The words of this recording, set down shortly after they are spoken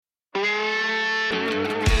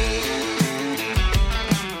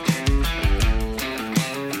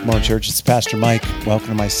Come on, church. It's Pastor Mike. Welcome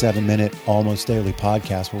to my 7-minute, almost daily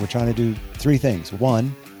podcast where we're trying to do 3 things.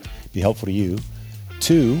 1, be helpful to you.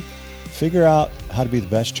 2, figure out how to be the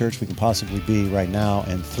best church we can possibly be right now.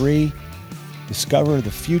 And 3, discover the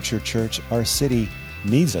future church our city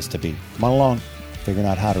needs us to be. Come on along, figuring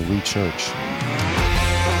out how to re-church.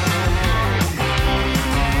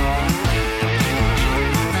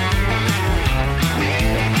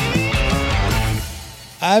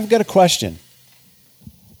 I've got a question.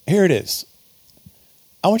 Here it is.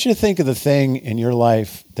 I want you to think of the thing in your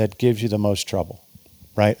life that gives you the most trouble,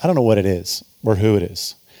 right? I don't know what it is or who it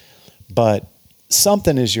is, but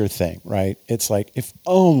something is your thing, right? It's like, if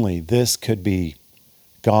only this could be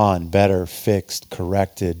gone, better, fixed,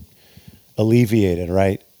 corrected, alleviated,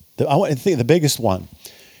 right? I want to think of the biggest one.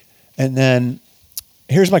 And then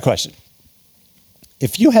here's my question.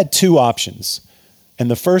 If you had 2 options,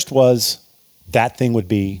 and the first was that thing would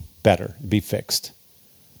be better, be fixed.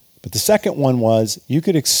 But the second one was you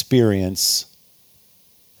could experience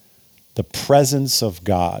the presence of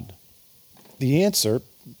God. The answer,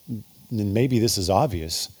 and maybe this is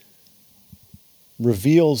obvious,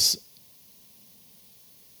 reveals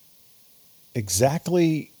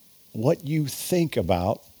exactly what you think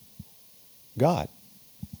about God.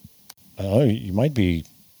 You might be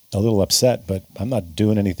a little upset, but I'm not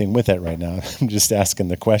doing anything with it right now. I'm just asking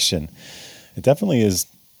the question. It definitely is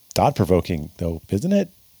thought-provoking, though, isn't it?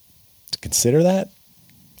 To consider that?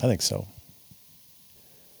 I think so.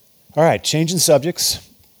 All right, changing subjects.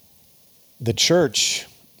 The church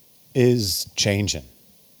is changing.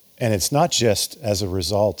 And it's not just as a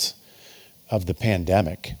result of the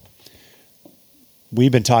pandemic.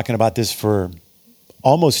 We've been talking about this for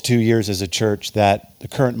almost 2 years as a church, that the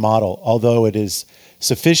current model, although it is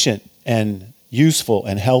sufficient and useful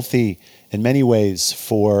and healthy in many ways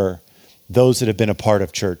for those that have been a part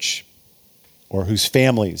of church or whose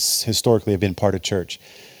families historically have been part of church,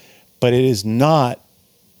 but it is not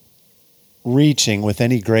reaching with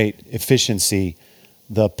any great efficiency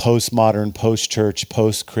the postmodern, post-church,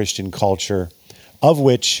 post-Christian culture of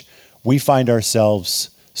which we find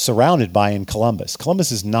ourselves surrounded by in Columbus.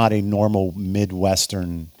 Columbus is not a normal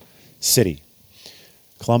Midwestern city.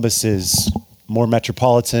 Columbus is more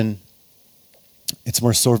metropolitan. It's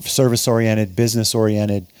more service-oriented,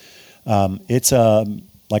 business-oriented. It's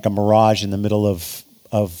like a mirage in the middle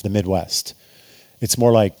of the Midwest. It's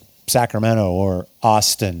more like Sacramento or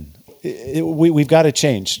Austin. We've got to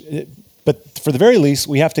change. But for the very least,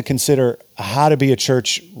 we have to consider how to be a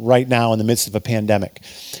church right now in the midst of a pandemic.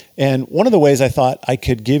 And one of the ways I thought I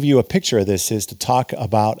could give you a picture of this is to talk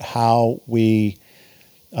about how we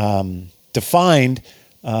defined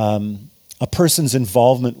a person's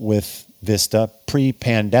involvement with Vista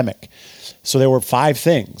pre-pandemic. So there were 5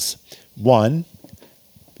 things. 1,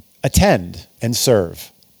 attend and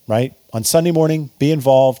serve, right? On Sunday morning, be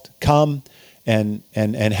involved, come and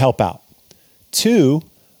help out. 2,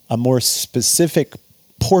 a more specific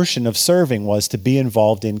portion of serving was to be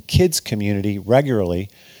involved in kids community regularly,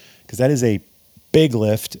 because that is a big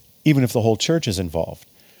lift, even if the whole church is involved.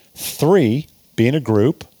 3, be in a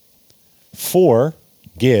group. 4,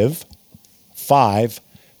 give. 5,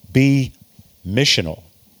 be missional.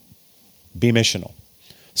 Be missional.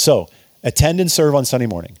 So, attend and serve on Sunday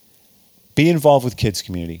morning. Be involved with kids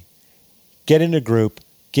community. Get in a group,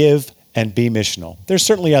 give, and be missional. There's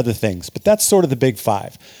certainly other things, but that's sort of the big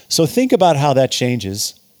 5. So think about how that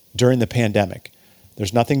changes during the pandemic.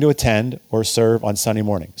 There's nothing to attend or serve on Sunday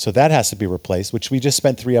morning. So that has to be replaced, which we just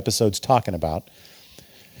spent 3 episodes talking about.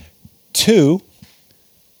 2,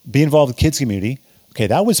 be involved with kids community. Okay,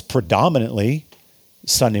 that was predominantly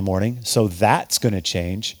Sunday morning, so that's going to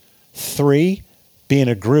change. 3, be in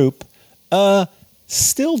a group.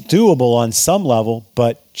 Still doable on some level,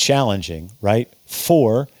 but challenging, right?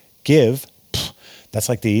 4, give. That's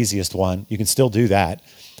like the easiest one. You can still do that.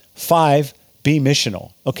 5, be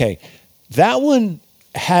missional. Okay, that one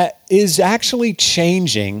is actually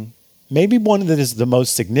changing. Maybe one that is the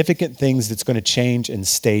most significant things that's going to change and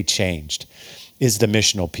stay changed is the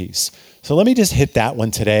missional piece. So let me just hit that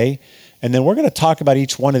one today, and then we're going to talk about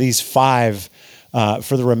each one of these 5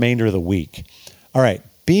 for the remainder of the week. All right,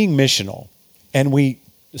 being missional. And we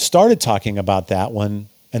started talking about that one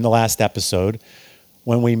in the last episode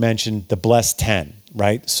when we mentioned the Blessed 10,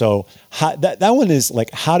 right? So that one is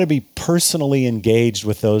like how to be personally engaged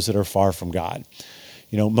with those that are far from God.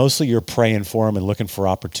 You know, mostly you're praying for them and looking for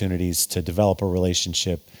opportunities to develop a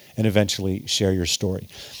relationship and eventually share your story.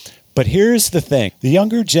 But here's the thing. The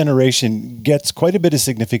younger generation gets quite a bit of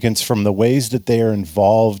significance from the ways that they are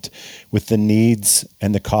involved with the needs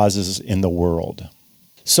and the causes in the world.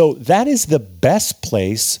 So that is the best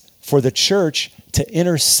place for the church to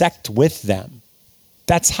intersect with them.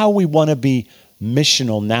 That's how we want to be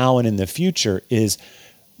missional now and in the future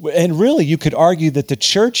and really you could argue that the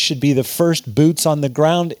church should be the first boots on the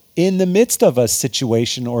ground in the midst of a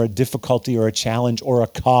situation or a difficulty or a challenge or a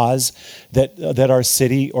cause that our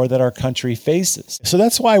city or that our country faces. So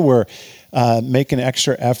that's why we're making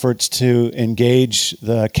extra efforts to engage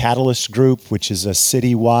the Catalyst Group, which is a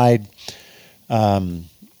citywide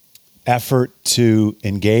effort to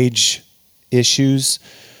engage issues.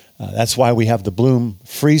 That's why we have the Bloom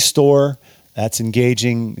Free Store. That's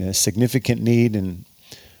engaging a significant need in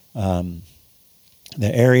the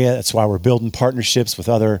area. That's why we're building partnerships with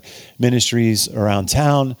other ministries around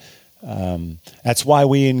town. That's why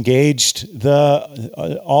we engaged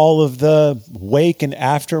all of the wake and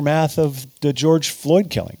aftermath of the George Floyd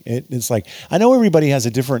killing. It's like, I know everybody has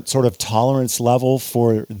a different sort of tolerance level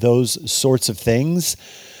for those sorts of things,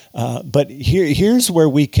 but here's where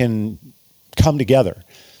we can come together.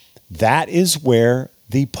 That is where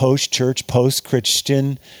the post-church,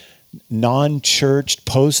 post-Christian, non-churched,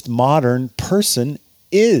 post-modern person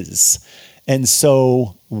is. And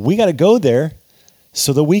so we got to go there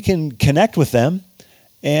so that we can connect with them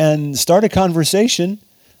and start a conversation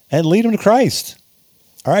and lead them to Christ.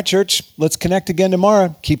 All right, church, let's connect again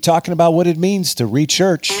tomorrow. Keep talking about what it means to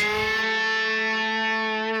re-church.